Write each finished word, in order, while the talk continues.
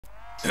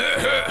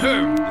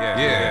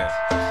Yeah.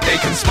 They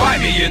can spy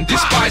me and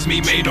despise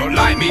me, may not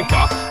like me,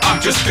 but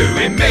I'm just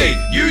doing me.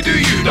 You do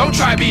you, don't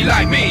try be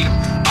like me.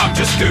 I'm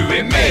just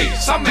doing me.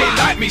 Some may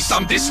like me,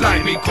 some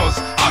dislike me, cause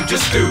I'm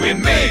just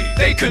doing me.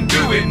 They can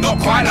do it, not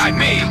quite like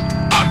me.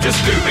 I'm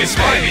just doing me.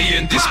 Spy me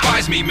and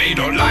despise me, may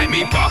not like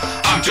me, but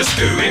I'm just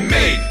doing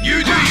me.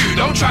 You do you,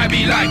 don't try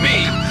be like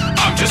me.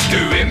 I'm just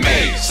doing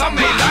me. Some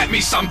may like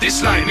me, some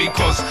dislike me,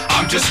 cause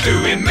I'm just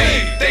doing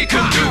me. They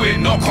can do it,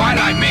 not quite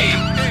like me.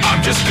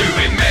 I'm just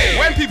doing me.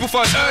 When people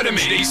first heard of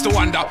me, they used to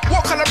wonder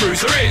what kind of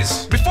Bruza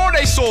is. Before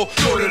they saw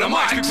Lord of the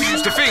Mic, people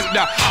used to think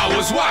that I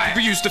was white.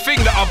 People used to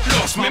think that I've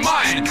lost my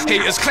mind.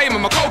 Haters claim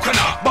I'm a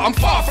coconut, but I'm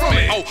far from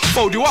it. Oh,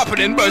 fold you up and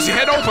then burst your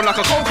head open like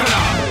a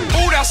coconut.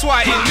 All that's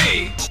white in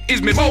me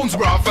is my bones,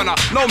 bruv, and I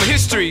know my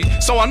history,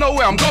 so I know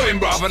where I'm going,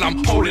 bruv, and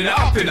I'm holding it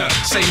up in the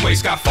same way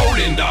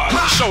scaffolding does,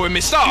 showing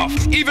me stuff.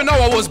 Even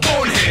though I was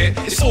born here,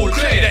 it's all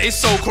clear that it's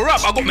so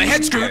corrupt. I got my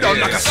head screwed on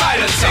like a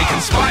silencer. They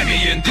can spy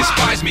me and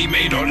despise me,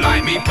 may not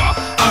like me, but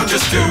I'm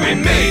just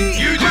doing me.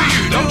 You do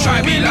you, don't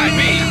try be like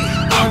me.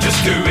 I'm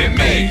just doing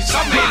me.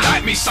 Some may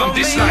like me, some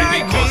dislike me,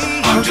 cause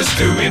I'm just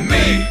doing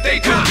me. They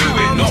can do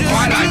it, not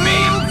quite like me.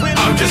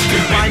 I'm just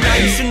doing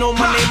me. You should know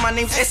my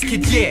name's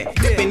S-Kid, yeah.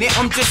 Dipping it,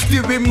 I'm just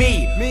doing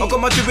me. I got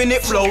my doing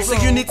it flow, so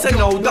you need to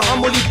know that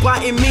I'm only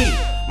biting me.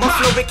 My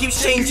flow, it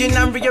keeps changing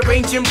and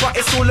rearranging, but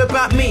it's all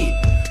about me.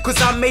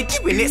 Cause I made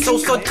doing it, so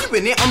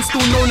doing it, I'm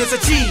still known as a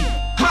G.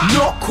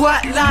 Not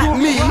quite like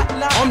me,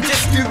 I'm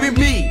just doing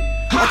me.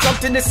 I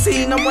jumped in the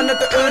scene, I'm one of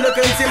the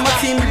Hooligans in my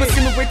team. You were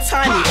swimming with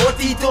Tiny or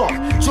D-Dog,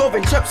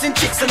 drawing traps and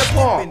chicks in the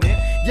park.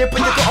 Yeah, but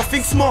you gotta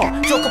think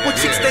smart, draw a couple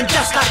chicks then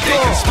just like They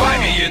can spy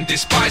me and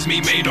despise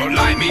me, may not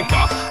like me,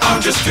 but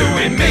I'm just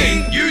doing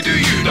me. You do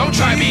you, don't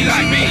try me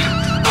like me.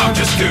 I'm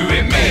just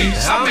doing me.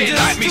 Some may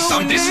like me,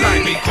 some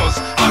dislike me, cause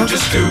I'm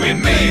just doing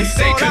me.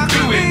 They can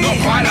do it, not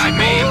quite like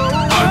me.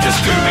 I'm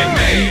just doing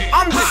me.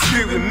 I'm just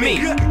doing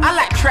me. I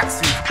like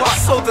tracksuits, but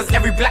so does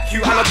every black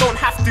you, and I don't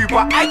have to,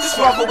 but I just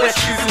rather wear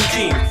shoes and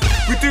jeans.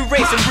 We do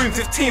racing rooms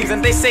with teams,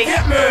 and they say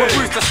hit me when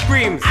Bruza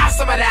screams. Have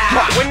some of that.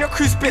 But when your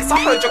crew spits, I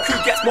heard your crew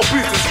gets more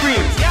booze than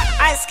screams.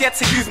 I ain't scared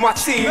to use my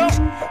team,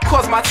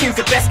 cause my team's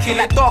the best kid.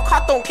 Like Dark,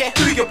 I don't care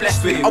who you're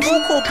blessed with. I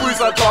will call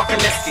Bruza Dark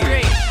and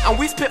Leslie, and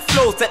we spit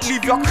flows that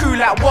leave your crew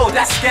like, whoa,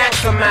 that's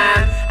gangster,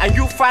 man. And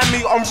you'll find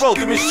me on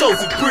road doing shows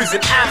with Bruza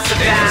in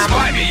Amsterdam. They can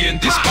spy me and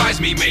despise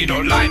me, may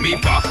not like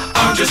me, but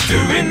I'm just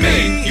doing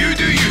me. You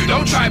do you,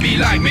 don't try be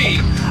like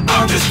me.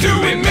 I'm just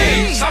doing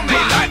me. Some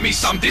may like me,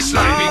 some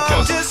dislike me,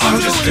 cause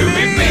I'm just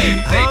doing me.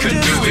 They can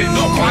do it,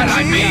 not quite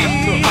like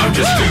me. I'm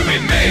just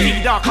doing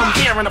me. Dark, come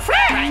here in the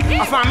flag.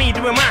 I find me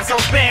doing mine so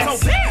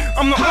fast.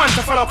 I'm not one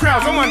to follow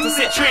crowds, I'm one to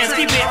set trends.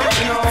 Keep it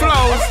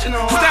flows,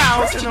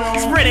 styles,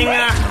 spreading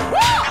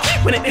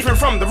when it different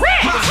from the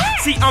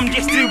rest. See, I'm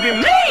just doing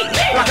me.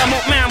 Like I'm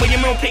up man when you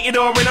milk at your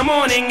door in the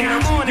morning.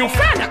 You'll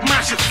find that my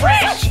shit's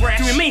fresh.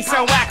 Doing me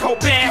so I hope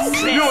best.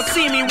 You don't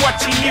see me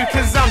watching you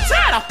cause I'm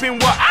tied up in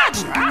what I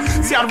do.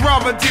 See, I'd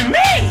rather do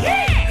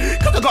me,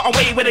 cause I got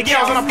away with the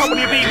girls and I'll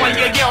probably be one of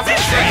your girls' They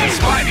can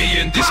spy me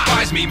and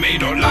despise me, may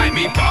not like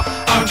me, but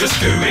I'm just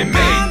doing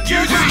me.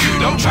 You do you,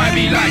 don't try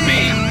be like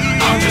me.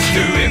 I'm just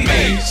doing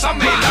me. Some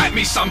may like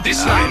me, some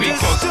dislike me,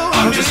 cause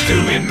I'm just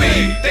doing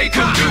me. They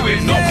can do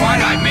it, not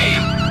quite like me.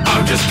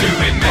 I'm just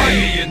doing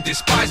me. And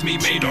despise me,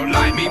 may not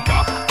like me,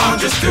 but I'm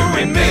just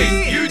doing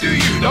me. You do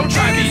you, don't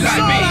try be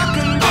like me.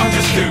 I'm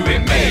just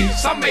doing me.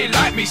 Some may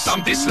like me,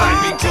 some dislike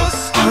me,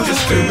 cause I'm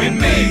just doing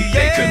me.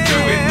 They can do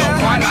it, not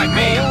quite like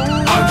me.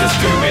 I'm just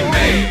doing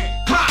me.